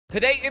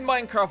Today in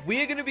Minecraft,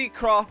 we are going to be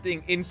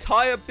crafting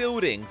entire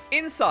buildings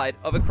inside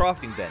of a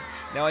crafting bench.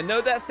 Now, I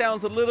know that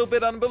sounds a little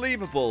bit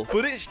unbelievable,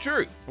 but it's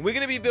true. And we're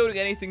going to be building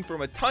anything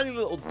from a tiny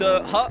little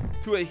dirt hut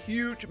to a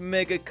huge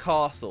mega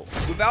castle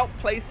without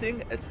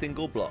placing a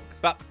single block.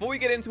 But before we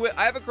get into it,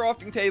 I have a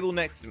crafting table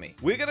next to me.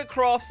 We're going to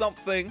craft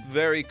something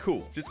very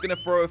cool. Just going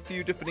to throw a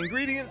few different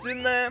ingredients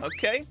in there.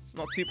 Okay,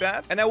 not too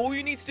bad. And now all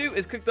you need to do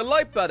is click the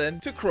like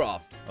button to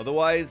craft.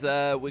 Otherwise,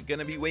 we're going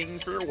to be waiting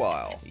for a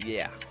while.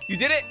 Yeah. You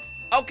did it?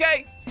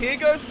 Okay, here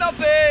goes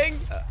nothing.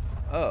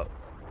 Oh,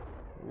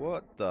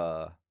 what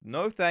the?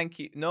 No, thank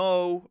you.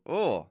 No.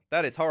 Oh,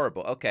 that is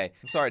horrible. Okay,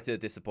 I'm sorry to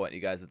disappoint you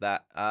guys with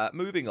that.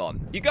 Moving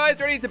on. You guys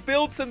ready to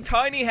build some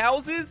tiny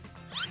houses?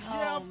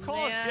 Yeah, of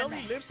course.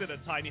 Jelly lives in a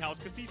tiny house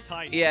because he's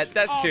tiny. Yeah,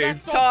 that's true.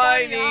 That's so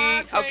tiny.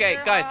 funny. Okay,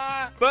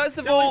 guys. First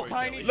of all,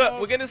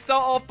 look, we're going to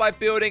start off by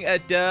building a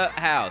dirt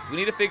house. We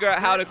need to figure out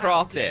how to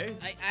craft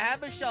it. I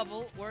have a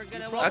shovel. We're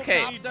going to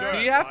Okay, dirt. do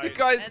you have to,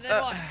 guys... And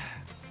then what?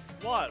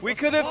 What? We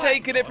could have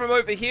taken it from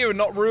over here and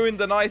not ruined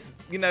the nice,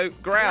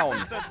 ground.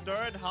 It's a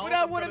dirt house. But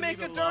I want to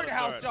make a dirt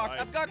house, Josh.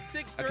 I've got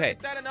 6 dirt. Okay. Is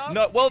that enough?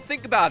 No, well,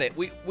 think about it.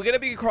 We're going to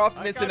be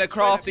crafting this in a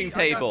crafting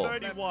table. I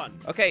got 31.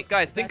 Okay,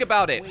 guys, think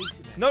about it.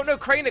 No,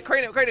 crane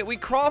it. We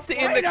craft it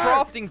in the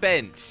crafting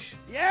bench.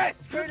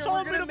 Yes, You Crainer, told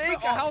we're me going to to make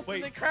put- a oh, house in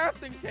wait. the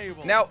crafting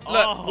table. Now,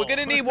 look, we're going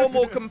to need one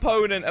more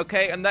component,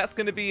 okay? And that's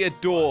going to be a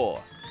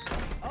door.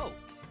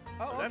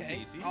 Oh, That's okay.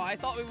 easy. Oh, I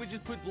thought we would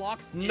just put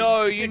blocks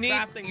No, in you the need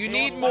crafting you table.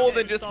 need more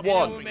than just Stop It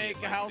one. will make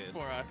a like house this.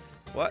 for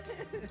us. What?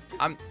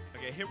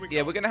 Okay, here we go.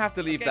 Yeah, we're going to have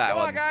to leave Okay, that come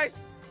one. on, guys.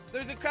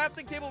 There's a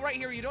crafting table right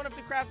here. You don't have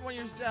to craft one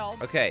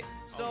yourselves. Okay.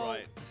 So,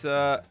 Alright.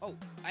 So, oh,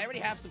 I already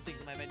have some things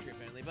in my inventory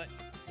apparently, but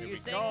so Here you're we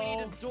saying we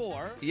need go. a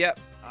door. yep.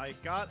 I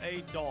got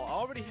a door. I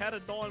already had a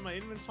door in my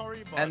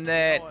inventory, but And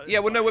then, it's yeah,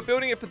 well, no, fine. we're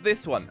building it for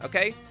this one,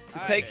 okay? So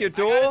Alright, take your I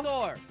got a door,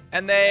 door.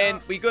 and then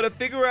Yeah. we got to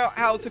figure out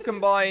how to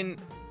combine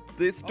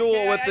this door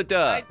Okay, with the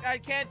dirt. I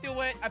can't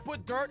do it. I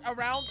put dirt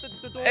around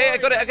the door. Hey, I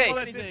got it, doesn't okay. do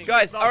anything.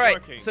 Guys, It's not all right.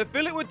 working. So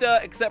fill it with dirt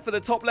except for the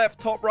top left,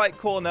 top right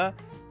corner,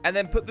 and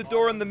then put the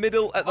door in the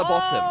middle at the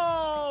bottom.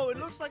 Oh, it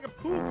looks like a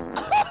poop.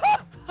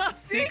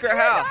 Secret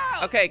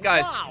house. Okay,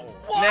 guys. Wow.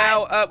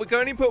 Now, we can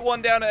only put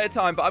one down at a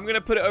time, but I'm going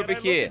to put it over Can I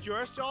look here. at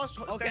yours, Josh?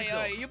 Stand Okay, still.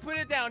 all right, you put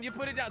it down. You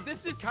put it down.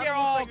 This is Kind scary.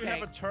 of looks like Okay. you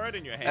have a turd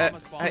in your hand.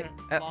 Llama spawn.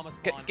 Hey, Llama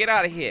spawn. get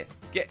out of here.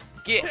 Get.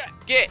 Hey,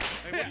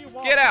 what do you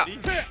want, Get out. buddy?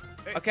 Hey,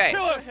 Okay.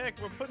 What the heck?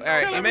 We're putting All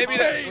right, kill maybe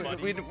everybody, that,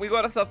 buddy. we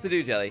got stuff to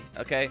do, Jelly.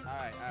 Okay. All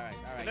right.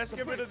 Let's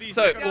get rid of these.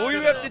 So, We're gonna all you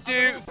spin have it. to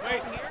do-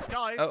 Wait,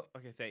 guys. Oh.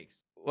 Okay, thanks.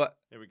 What?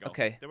 There we go.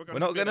 Okay. Then We're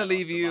not spin gonna it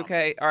leave off the you. mountain.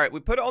 Okay. All right. We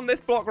put it on this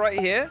block right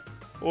here.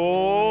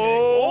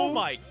 Oh Oh.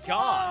 my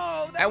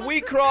God. Whoa, that And we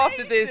looks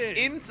crafted this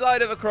amazing.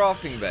 inside of a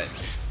crafting bench.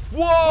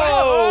 Whoa!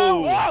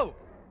 Whoa! Whoa!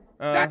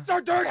 Uh, That's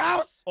our dirt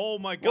house. Oh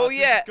my God. Well, this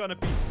yeah. is gonna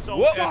be so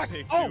Whoa.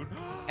 epic, Oh. dude.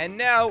 and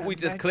now we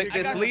just click I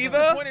I this got lever,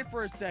 disappointed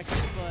for a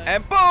second, but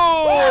and boom!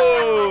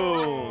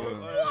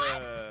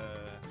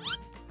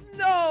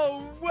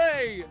 no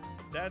way!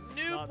 That's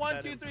Noob not 1,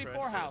 that 2, 3, 4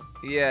 impressive. house.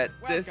 Yeah,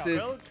 this Welcome. is.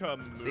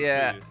 Welcome.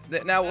 Yeah.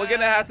 Mookie. Now we're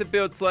gonna have to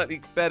build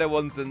slightly better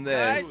ones than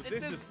Guys, this. it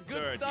This says is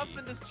good dirty. stuff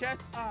in this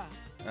chest. Ah,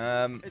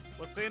 it's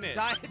What's in it?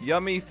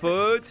 Yummy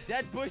food.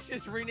 Dead bush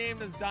is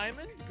renamed as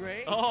diamond.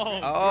 Great. Oh,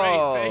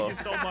 Oh. great. Thank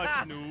you so much,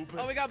 noob.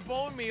 Oh, we got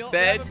bone meal.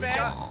 Bed. We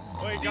have a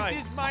bed. Wait, This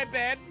guys. is my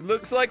bed.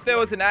 Looks like there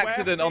was an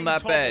accident on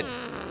that bed.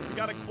 We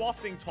got a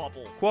quafting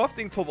topple.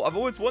 Crafting table. I've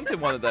always wanted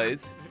one of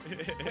those.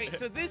 Wait,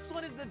 so this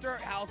one is the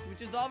dirt house,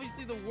 which is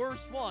obviously the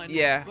worst one.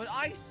 Yeah. But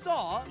I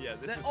saw Yeah,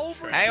 this that is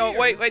over trash. Hang on, here-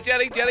 wait,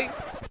 Jelly.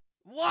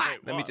 What? Wait,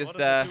 Let me what? just, What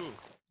does it do?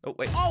 Oh,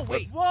 wait. Oh, wait.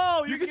 Whoops.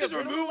 Whoa, You can get just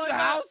rid of it remove like the that?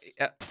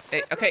 house?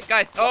 Hey, okay,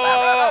 guys.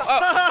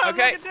 Oh,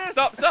 okay. Look at this.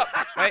 Stop.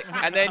 Right,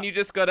 and then you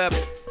just gotta.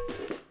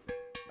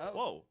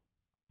 Whoa.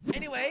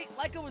 Anyway,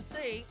 like I was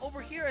saying, over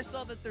here I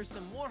saw that there's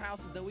some more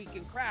houses that we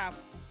can craft,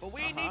 but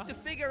we Uh-huh. need to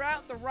figure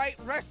out the right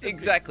recipe.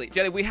 Exactly,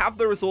 Jelly. We have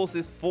the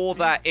resources for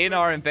that in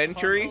our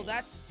inventory, So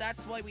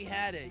that's why we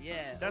had it,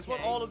 yeah. That's what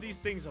okay. all of these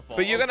things are for.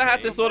 but you're gonna have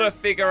to okay? sort of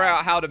figure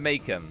out how to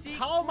make them. Secret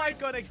How am I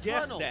gonna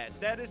guess tunnels. that?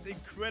 That is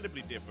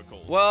incredibly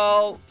difficult.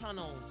 Well,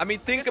 Tunnels. I mean,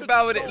 think guess it's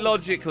about it stone.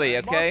 logically,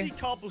 okay? Mossy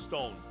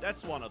cobblestone.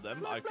 That's one of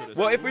them. I could.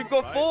 Well, if assume, we've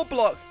got right? 4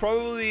 blocks,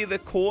 probably the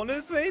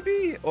corners,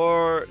 maybe,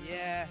 or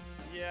Yeah.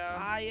 Yeah.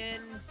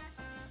 Iron,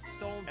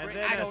 stone And brick.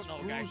 then I a don't know,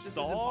 guys. spruce This is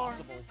door.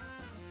 impossible.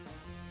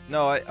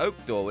 no,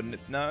 oak door wouldn't it?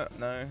 No.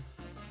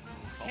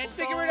 Can't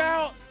figure it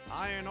out.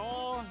 Iron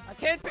ore. I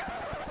can't figure.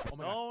 Oh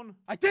my god. Stone.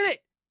 I did it.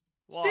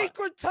 What?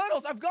 Secret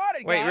tunnels. I've got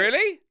it, Wait, guys.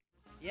 really?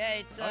 Yeah,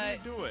 it's How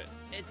do you do it?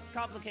 it's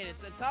complicated.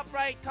 The top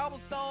right,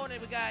 cobblestone, and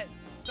we got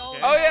stone. Okay.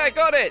 Oh yeah, I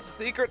got it.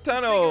 Secret Just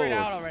tunnels. figure it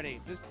out already.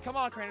 Just come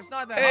on, Crane. It's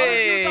not that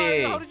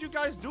Hey. How did you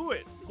guys do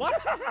it?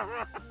 What?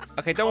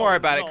 Okay, don't Oh, worry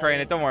about it, no.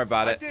 Crane. Don't worry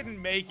about I it. didn't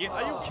make it.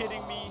 Are you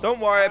kidding me? Don't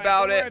worry hard. about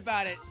Don't worry it.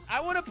 about it. I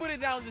want to put it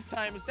down this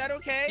time. Is that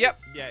okay?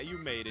 Yep. Yeah, you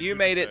made it. You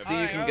made it, deserve so you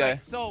Alright, can alright.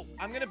 go. So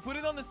I'm gonna put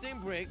it on the same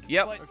brick.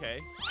 Yep. But, Okay.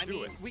 I do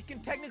mean, it. we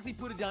can technically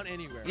put it down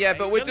anywhere. Yeah, right?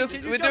 but we're Jelly, just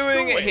can you we're just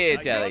doing do it here,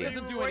 Like, Jelly. what are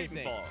Doesn't you do waiting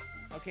anything.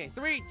 for? Okay,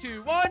 3,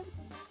 2, 1.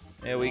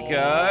 Here we Oh,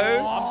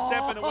 go. I'm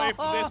stepping away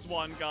from this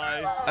one,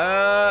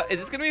 guys. Is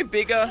this gonna be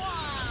bigger?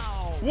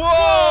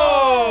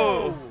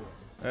 Wow. Whoa!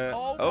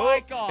 Oh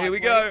my God. Here we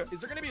Wait, go. Is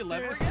there gonna be a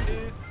lever This again?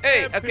 is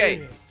Hey, epic.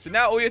 okay. So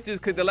now all you have to do is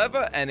click the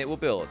lever and it will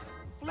build.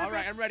 Flip All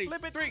right, it, I'm ready.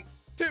 Flip it. 3,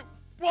 2,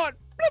 1.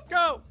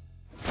 Go.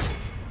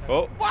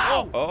 Oh.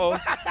 Wow.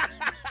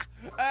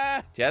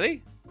 Uh-oh.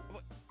 Jelly?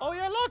 Oh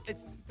yeah, look.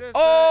 It's There's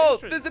Oh,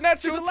 the there's entrance. an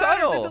actual There's a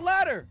ladder. tunnel. There's a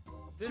ladder.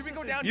 This Should we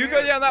go is down You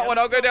here? go down that one,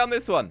 I'll go down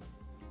this one.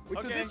 Wait,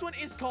 so Okay. this one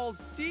is called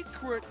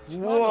Secret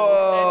Tunnels.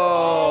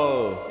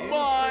 Whoa. And, oh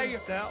my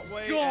Entrance that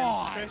way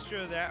God. and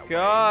treasure that way.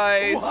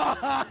 Guys,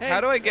 Why? how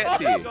do I get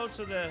to Let's you? go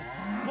to the.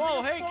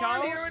 Whoa, hey,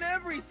 Farm here cows. and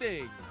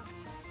everything.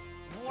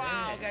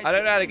 Wow, guys. I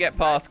don't know how to this get is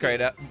past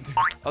impressive.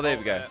 Crater. Oh, there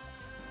we go.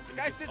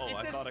 Guys, Oh, it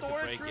I says thought I could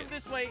storage break room it.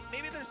 this way.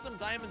 Maybe there's some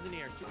diamonds in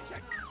here. Should we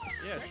check?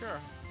 Yeah, sure.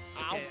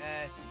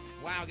 Okay,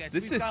 wow, guys.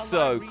 This we've is got a lot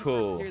so of resources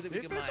cool. here that we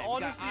This can is mine. We got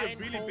honestly a iron,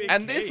 really coal, big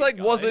And this cave, like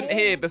guys. wasn't Oh.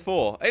 here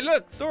before. Hey,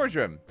 look, storage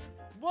room.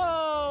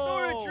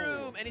 Whoa. storage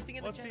room. Anything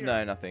in the What's chest? here?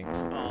 No, nothing.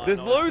 Oh, There's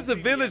no, loads it's of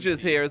completely villagers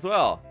empty. here as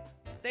well.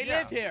 They Yeah.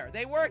 live here.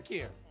 They work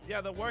here. Yeah,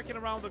 they're working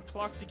around the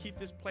clock to keep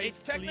this place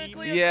It's technically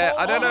clean. a Yeah,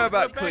 I don't coal know mine.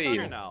 about We're back clean.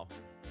 here now.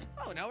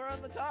 Oh, now we're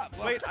on the top.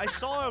 Well, Wait, I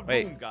saw a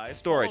Wait, room, guys.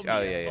 storage.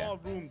 Follow me. Oh, yeah, I saw a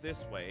room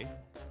this way.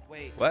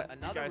 wait. What? You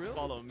Another guys room?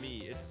 follow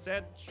me. It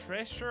said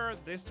treasure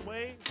this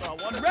way. So I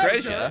want to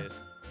Treasure?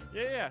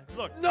 Yeah.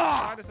 Look.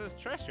 Nah. It says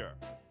treasure.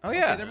 Oh Okay,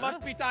 yeah. there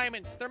must be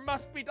diamonds. There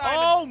must be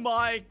Oh diamonds.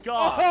 my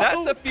God.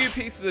 That's a few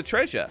pieces of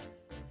treasure.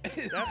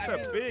 That's I a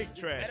mean, big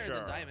it's better treasure.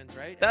 than diamonds,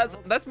 right? That's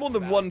Emeralds? that's more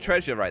than one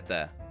treasure right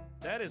there.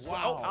 That is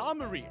Wow. Oh,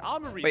 armory.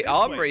 Armory. Wait, this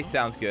armory way.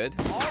 sounds good.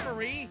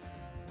 Armory.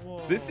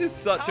 Whoa. This is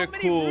such How a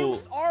many cool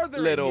rooms are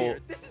there little in here?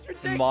 This is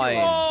ridiculous. mine.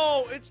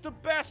 Whoa, it's the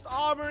best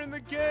armor in the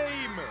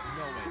game. No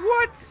way.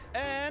 What?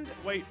 And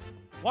wait,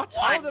 what?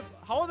 What?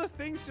 How are the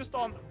things just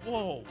on?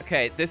 Whoa.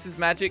 Okay, this is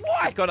magic.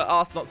 What? You've got to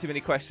ask not too many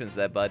questions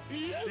there, bud.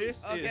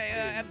 This Okay,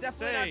 is I'm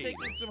definitely not insane.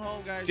 taking some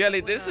home, guys. Jelly,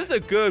 Definitely this not. is a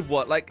good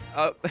one. Like,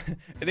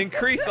 an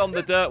increase on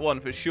the dirt one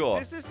for sure.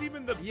 This is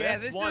even the Yeah,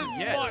 best this one is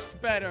yet.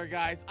 much better,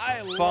 guys.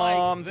 I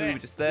Farms, like we this. were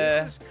just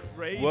there. This is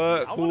crazy.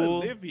 Work, I cool.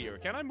 want to live here.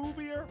 Can I move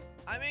here?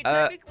 I mean,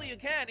 Uh, technically you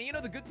can. And you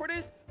know the good part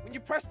is, when you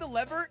press the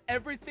lever,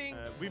 everything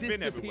We've been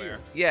disappears. everywhere.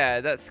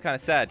 Yeah, that's kind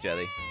of sad,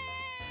 Jelly.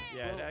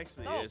 Yeah, Well, it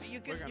actually no, is. but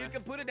you We're can gonna-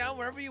 put it down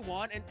wherever you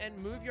want and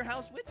move your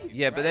house with you.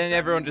 Yeah, but right? then that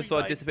everyone movie, just sort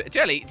of like- disappeared.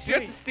 Jelly, do you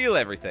have to Wait. steal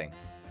everything?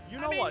 You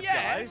I know mean, what,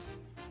 yeah. guys?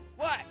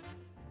 What?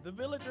 The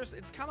villagers,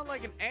 it's kind of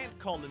like an ant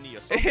colony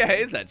or something. Yeah,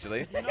 it is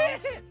actually. You know?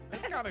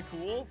 That's kind of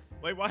cool.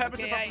 Wait, what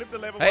happens Okay, if I I- flip the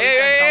lever? Hey, while you hey,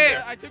 guys hey,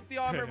 down I took the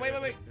armor. Wait.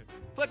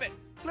 Flip it.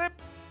 there? Flip.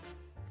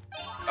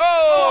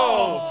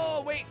 Oh!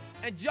 Oh, wait.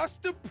 And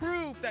just to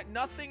prove that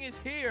nothing is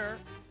here,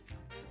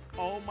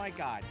 oh my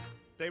God,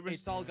 They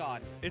it's all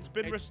gone. it's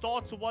been it's-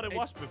 restored to what it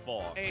was it's-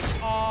 before. It's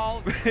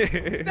all.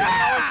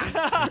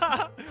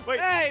 Wait.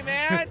 Hey,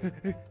 man.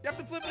 You have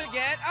to flip it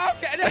again.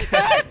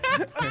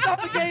 Okay. I'm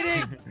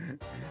suffocating.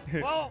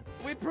 Well,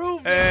 we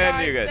proved it, And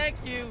guys. you're good. Thank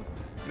you.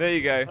 There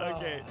you go.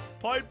 Okay.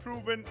 Point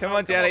proven. Come Now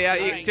on, Jelly. Out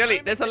you. Alright, Jelly,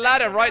 can I there's make a the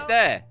ladder next right one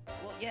there.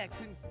 Well, yeah, I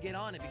couldn't get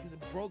on it because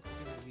it broke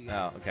because of you Oh,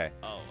 guys. okay.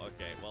 Oh,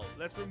 okay. Well,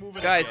 let's remove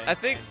it. Guys, again. I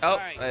think. Oh,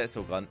 Alright. it's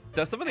all gone.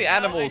 There's some of the Now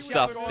animal I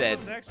stuff's shall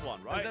dead. The next one,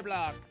 The right?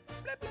 block.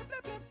 Blah, blah, blah,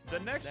 blah.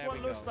 The next There one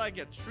we looks go. like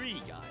a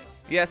tree, guys.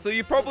 Yeah, so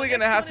you're probably the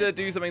gonna next have one to is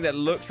do something that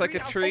looks like a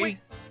Treehouse. Oh, tree. wait.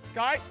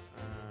 Guys,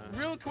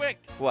 real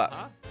quick. What?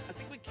 Huh? I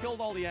think we killed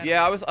all the animals.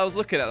 Yeah, I was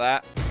looking at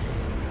that.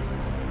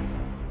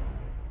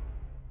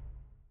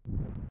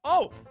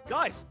 Oh,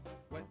 guys,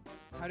 What?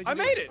 How did you I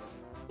do made it.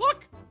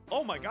 Look.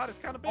 Oh my God, it's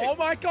kind of big. Oh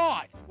my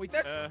God! Wait,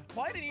 that's Uh,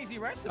 quite an easy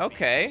recipe.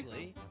 Okay.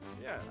 Actually.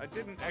 Yeah, I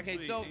didn't Okay,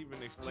 actually so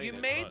even explain You it,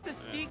 made but, the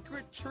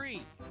secret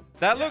tree.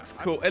 That Yeah, looks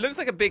cool. It looks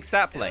like a big It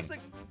sapling. looks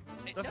like,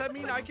 Does that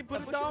mean I can put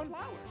a it bunch of down?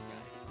 Flowers,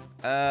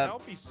 guys. That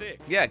would be sick.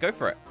 Yeah, go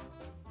for it.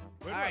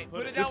 Where do All I right,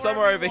 put it down. Just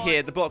somewhere wherever over you here.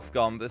 want. The block's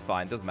gone. That's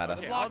fine. Doesn't matter.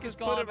 The Okay, block I'll is just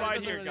gone, put it but it right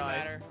doesn't here, really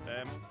guys. matter.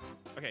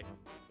 Okay,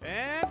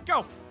 and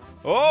go.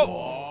 Oh!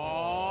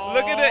 Oh!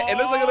 Look at it. It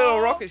looks like a little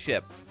rocket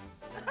ship.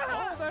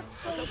 Oh, that's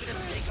so Let's open this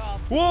sick. thing off.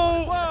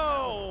 Whoa!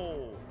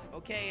 Whoa!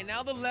 Okay, and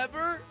now the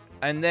lever.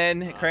 And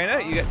then, Crainer,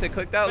 you get to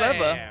click that lever.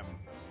 Bam.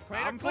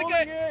 Crainer, I'm click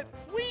pulling it. it.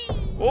 Whee!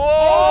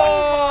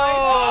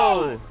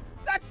 Whoa!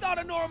 That's not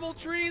a normal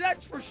tree,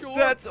 that's for sure.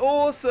 That's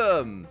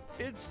awesome.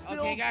 It's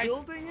still Okay, guys.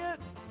 building it.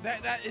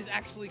 That is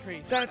actually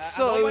crazy. That's I'm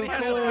so nobody Nobody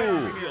has has a a flint cool.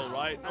 and steel,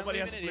 right? I'm Nobody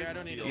has a leaving it here, flint I and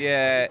don't need steel. it.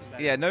 Yeah, This is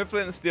better. yeah. No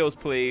flint and steels,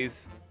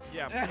 please.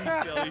 Yeah,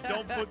 please, Jelly,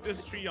 don't put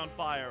this tree on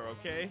fire,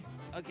 okay?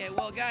 Okay,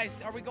 well,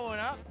 guys, are we going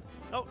up?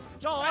 Oh,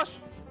 Josh!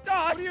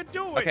 Josh, What are you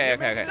doing? Okay, You're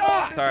okay, making okay. it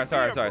Josh!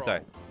 disappear, bro.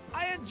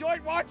 I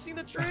enjoyed watching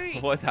the tree.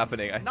 What's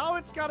happening? Now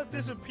it's gotta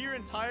disappear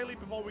entirely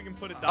before we can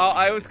put it down. Oh,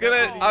 I was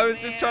gonna. Oh, I was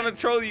just trying to man.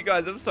 troll you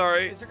guys. I'm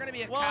sorry. Is there gonna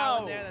be a cow Wow.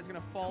 in there that's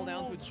gonna fall down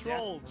to Cool its death?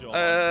 troll, Josh.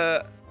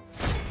 Oh,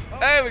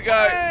 There we go.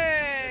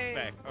 Hey!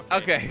 It's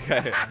back. Okay,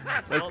 okay.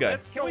 Let's Well, go.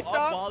 Let's Can go we up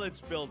stop? while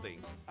it's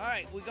building. All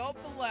right, we go up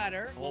the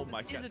ladder. Oh Well,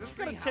 my this God, is a this is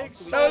gonna tree take house,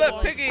 so so we Oh, gotta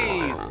look,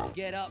 piggies.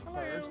 Get up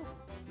first.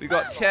 We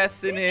got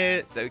chests in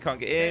here that we can't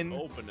get Can't in.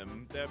 open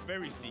them. They're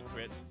very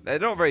secret. They're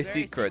not very Very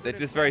secret. They're secretive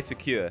just very chests.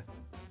 secure.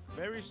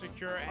 Very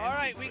secure. And All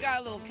right, we secret.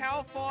 got a little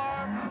cow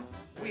farm.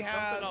 We There's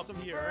have something up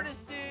some here.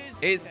 furnaces.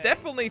 It's Okay.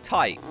 definitely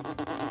tight.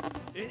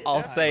 It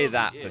I'll say absolutely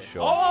that is. for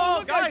sure. Oh,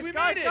 look, guys, guys, we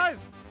guys, made it.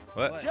 guys!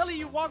 What? Jelly,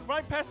 you walked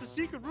right past the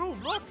secret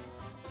room. Look.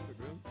 Secret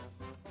room.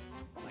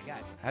 Oh my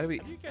god. How do we?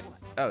 How do you get?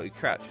 Oh, you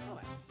crouch. Oh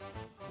my.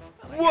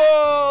 Oh my god.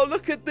 Whoa!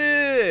 Look at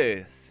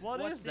this. What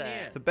What's is in here?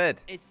 that? It's a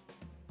bed. It's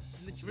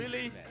literally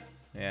Really? just a bed.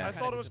 Yeah. I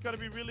thought it was gonna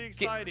be really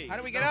exciting. How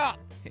do we get up?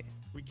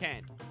 We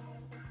can't.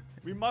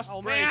 We must.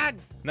 Oh break. man.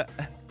 No.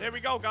 There we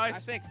go, guys. I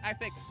fix. I I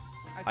fix.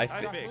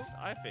 fix.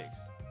 I fix.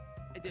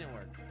 It didn't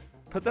work.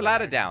 Put the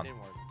ladder It down. didn't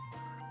work.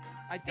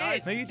 I did.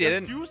 Guys, No, you just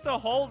didn't. use the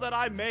hole that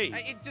I made.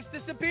 It just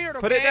disappeared.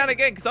 Okay? Put it down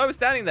again, because I was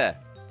standing there.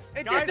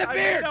 It Guys, I made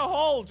disappeared. a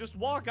hole. Just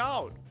walk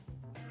out.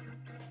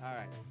 All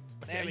right.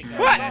 There we Okay. go.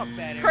 What? That's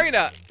better.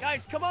 Crainer.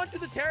 Guys, come on to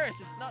the terrace.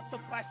 It's not so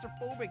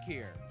claustrophobic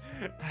here.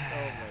 Oh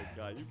my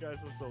god, you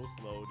guys are so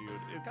slow,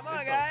 dude. Come on,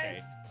 it's guys.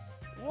 Okay.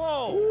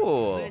 Whoa.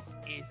 Ooh. This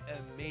is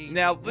amazing.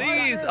 Now Why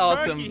is these there a are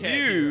turkey some head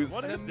here? views.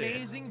 What An is this?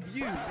 amazing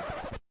view.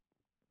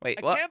 Wait,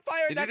 A what?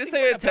 campfire. Did that you just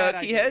seems say like a bad turkey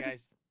idea, head?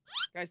 Guys.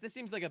 Guys, this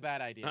seems like a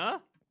bad idea. Huh?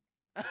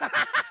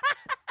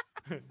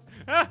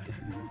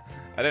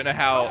 I don't know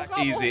how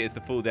Oh, easy it is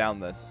to fall down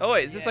this. Oh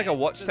wait, is this like a it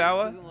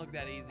watchtower? Doesn't look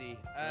that easy.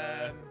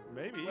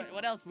 Maybe.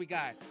 What else we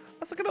got?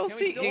 That's like a little Can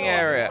we seating go-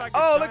 area. it's like a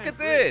Oh, look giant at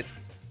fridge.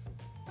 this.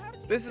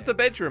 This is the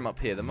bedroom up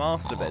here, the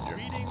master bedroom.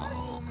 Reading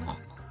room.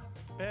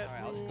 Bedroom. All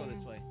right, I'll just go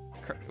this way.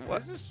 What?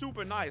 This is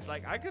super nice.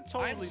 Like I could I'm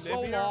totally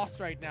so live here. lost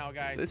right now,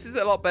 guys. This is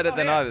a lot better Oh,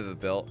 than yeah. I've ever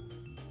built.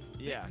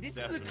 Yeah. This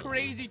definitely. is a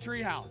crazy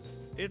treehouse.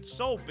 It's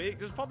so big.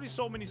 There's probably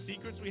so many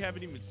secrets we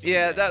haven't even seen.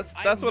 Yeah, yet. that's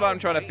I what know, I'm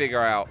trying to right?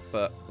 figure out,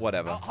 but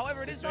whatever.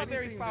 However, it is Is there not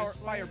very anything this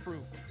way?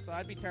 fireproof, so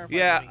I'd be terrified.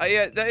 Yeah, of doing it.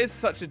 yeah, that is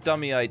such a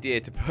dummy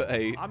idea to put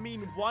a I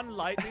mean, one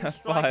lightning Fire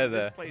strike and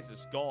there. this place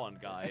is gone,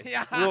 guys.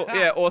 Yeah. well,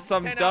 yeah, or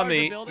some 10 hours of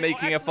dummy building? making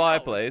Well, a actually, no,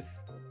 fireplace.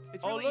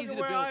 It's Oh, really look easy at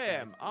to where build. I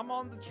am. guys. I'm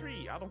on the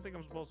tree. I don't think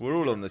I'm supposed to. We're be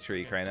all here. on the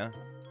tree, Crainer.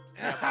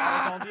 Yeah, but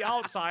I was on the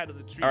outside of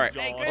the tree. All right.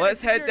 Josh. Hey, Well, Kratos, let's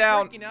since head you're a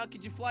down. turkey now,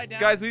 could you fly down?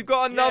 Guys, we've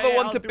got another Yeah,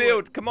 one I'll to do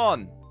build. it. Come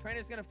on.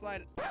 Kratos gonna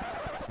fly.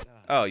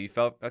 Oh, you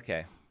fell.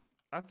 Okay.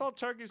 I thought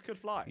turkeys could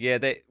fly. Yeah,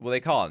 they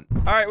can't.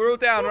 All right, we're all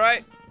down,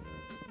 right?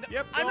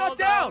 Yep. I'm all not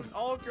down.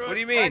 All good. What do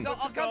you mean? Guys,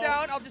 I'll come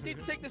down. I'll just need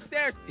to take the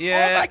stairs.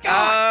 Yeah. Oh my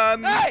god.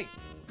 Hey!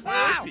 Where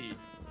Wow! is he?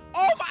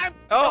 Oh my!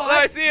 Oh,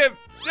 I guys, see him.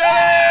 Yay!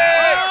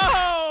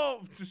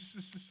 Oh!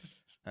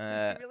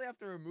 Uh, we really have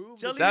to remove.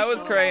 Jelly's That was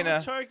still Crainer. on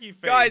the turkey face,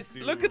 guys,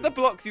 dude. look at the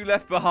blocks you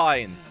left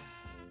behind.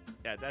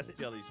 Yeah, that's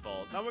Jelly's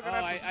fault. Now we're Oh,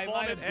 gonna have to I spawn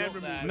might it have and built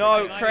remove that. it. No,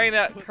 I might have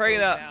Crainer, put those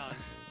Crainer. down.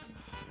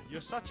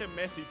 You're such a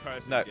messy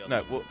person, No, Jelly.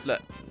 no. Well,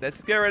 look,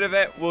 let's get rid of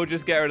it. We'll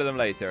just get rid of them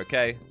later,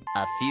 okay?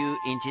 A few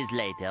inches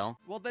later.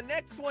 Well, the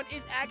next one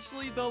is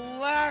actually the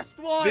last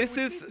one. This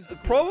which is the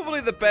probably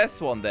the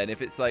best one then.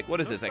 If it's like, what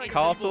is Looks this, a like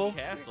castle?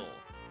 Castle.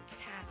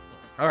 castle.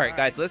 All right,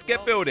 guys, let's get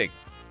well, building.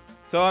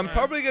 So I'm Yeah.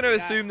 probably going to We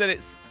got- assume that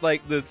it's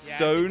like the Yeah,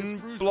 stone the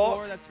spruce floor,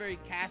 blocks. that's very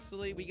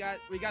castle-y. We got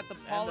the And the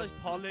polished.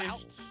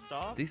 polished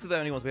stuff. These are the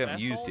only ones we haven't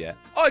used Basalt? yet.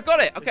 Oh, I got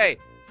it. Okay,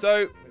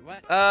 so Wait,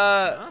 what?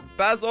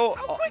 basil.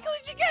 How quickly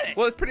did you get it?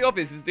 Well, it's pretty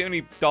obvious. It's the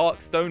only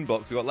dark stone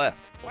box we got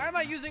left. Why am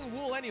I using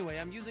wool anyway?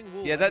 I'm using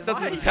wool. Yeah, I that don't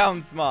doesn't know.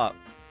 sound smart.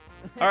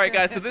 All right,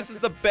 guys. So this is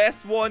the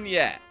best one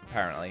yet,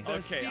 apparently. The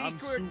Okay, I'm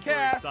secret super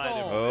castle.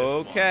 excited for this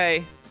one.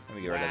 Okay. Let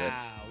me get rid of this.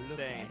 Wow, look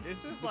Dang, at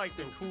this is like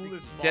the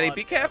coolest mod. Jelly,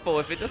 be careful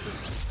if it doesn't.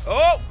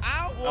 Oh!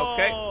 Ow!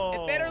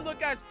 Okay. It better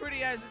look as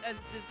pretty as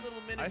this little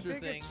I miniature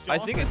think thing. it's I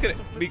Josh think it's that gonna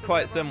needs to be flip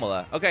quite it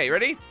similar. Okay,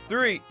 ready?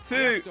 3, I 2,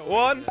 am so ready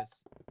 1. for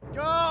this. around.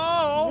 Go!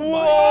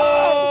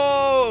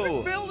 Oh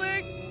Whoa!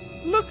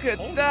 Building. Look at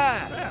Holy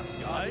that! crap,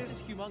 Oh, guys.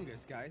 this is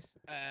humongous, guys.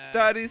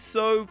 That is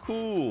so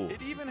cool.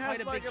 It even is has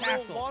quite a like big a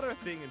castle. little water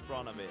thing in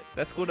front of it.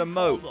 That's called a What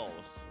moat. do you call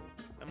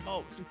those? A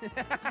moat.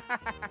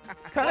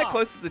 It's kind of Wow.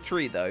 close to the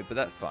tree though, but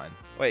that's fine.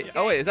 Wait, Okay,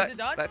 oh wait, is is it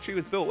done? that tree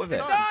was built with it?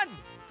 It's done.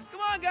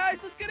 Come on,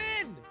 guys, let's get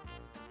in.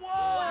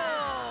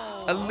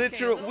 Whoa! A Okay,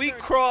 literal, little we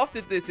very-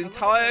 crafted this a little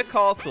entire bit-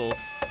 castle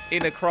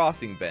in a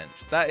crafting bench.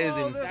 That is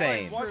Oh, there's,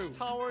 insane. like, True.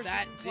 watchtowers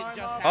That you can did climb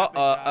just up.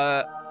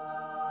 happen.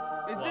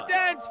 It's the What?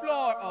 dance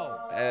floor. Oh.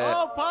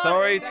 Oh, party.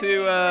 Sorry It's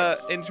to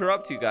actually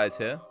interrupt you guys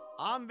here.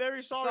 I'm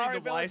very sorry, Sorry,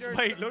 the wise. villagers.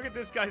 Wait, look at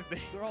this guy's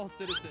name. They're all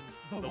citizens.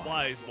 The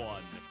wise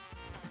one.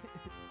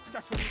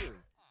 Josh, what are you doing?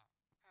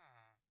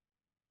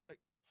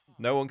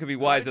 No one can be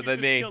Why wiser don't you than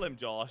just me. Kill him,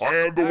 Josh. I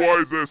am the Alright.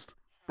 wisest.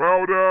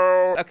 Bow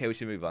down. Okay, we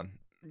should move on.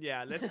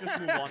 Yeah, let's just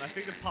move on. I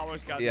think the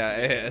power's got. Yeah,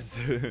 to it is.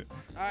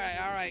 All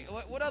right.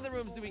 What other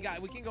rooms do we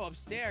got? We can go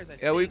upstairs. I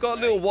Yeah, we've think, got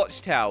right? little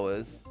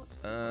watchtowers.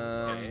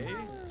 Okay,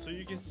 so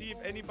you can see if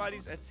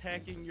anybody's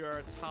attacking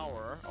your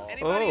tower. Oh,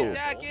 Anybody Oh,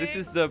 attacking? this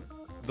is the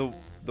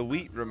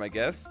wheat room, I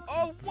guess.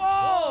 Oh, Whoa,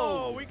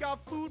 whoa! we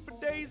got food for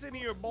days in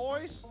here,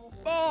 boys.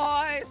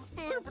 Boys,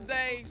 food for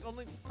days.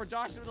 Only for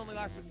Josh, it would only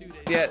last for 2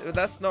 days. Yeah,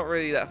 that's not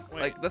really that. Wait,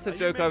 Like, that's are a you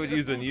joke I would making a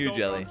use on food you, joke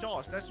Jelly.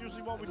 Josh, that's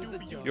usually what we It do was for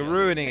a you. joke. You're Jelly.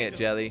 ruining You it, can't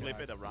Jelly. just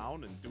Flip it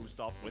around and do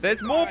stuff with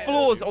There's it. more Alright,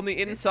 floors this on the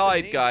is inside,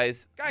 amazing.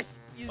 guys. Guys,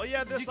 Oh,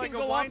 yeah, there's you like can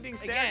a go winding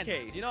up again.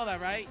 staircase. You know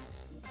that, right?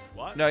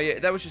 What? No, yeah,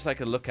 that was just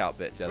like a lookout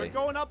bit, We're Jelly.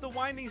 going up the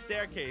winding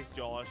staircase,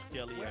 Josh.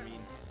 Jelly, I mean.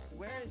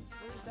 Where's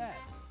that?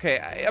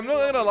 Okay, I'm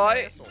not gonna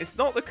lie. Castle. It's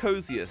not the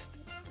coziest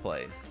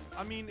place.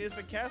 I mean, is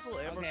a castle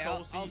ever Okay,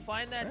 cozy? I'll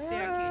find that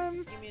staircase.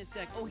 Just give me a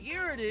sec. Oh,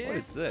 here it is. What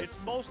is this? It's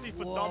mostly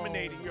for Whoa.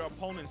 dominating your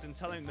opponents and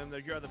telling them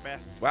that you're the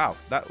best. Wow,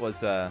 that was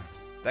that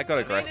got I mean,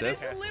 aggressive. it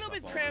is a little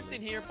bit cramped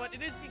in here, but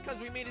it is because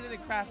we made it in a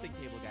crafting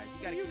table, guys.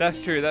 You gotta keep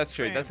That's true. That's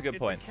true. That's a good It's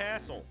point. a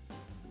castle.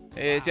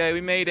 Hey, Jay,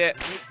 we made it.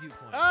 great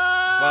viewpoint.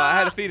 Ah! Well, I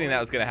had a feeling that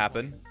was gonna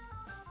happen.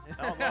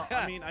 Oh, well,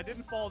 I mean, I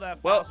didn't fall that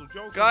Well, far, so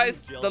joke's on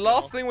guys, you, Jill, the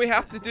last thing we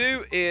have to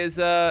do is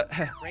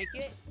Break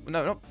it?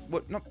 no,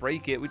 not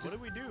break it. We What just do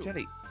we do?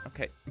 Jelly.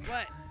 Okay.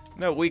 What?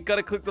 No, we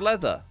gotta click the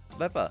lever.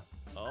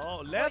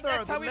 Oh, leather.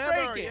 that's the how we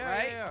leather. break it, yeah,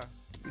 right?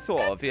 Yeah.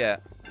 Sort of, yeah.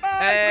 Bye,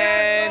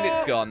 And Grandma!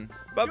 it's gone.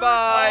 Bye Oh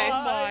bye.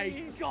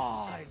 my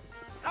god!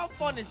 How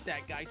fun is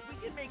that, guys?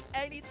 We can make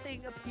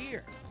anything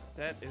appear.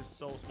 That is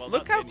so smart.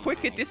 Look how quick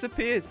it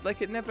disappears,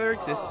 like it never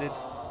existed.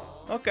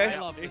 Okay. I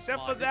love this Except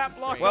mod. for This that is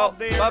block great. Well, up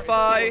there.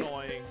 bye-bye. It's so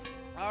annoying.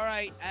 All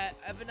right.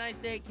 Have a nice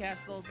day,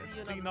 Castle. See you Let's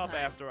another clean up time.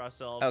 after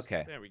ourselves.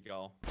 Okay. There we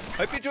go.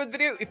 Hope you enjoyed the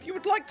video. If you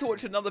would like to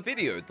watch another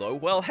video, though,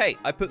 well, hey,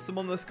 I put some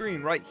on the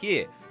screen right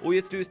here. All you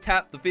have to do is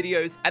tap the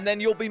videos, and then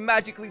you'll be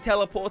magically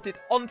teleported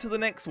onto the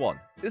next one.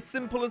 As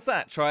simple as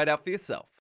that. Try it out for yourself.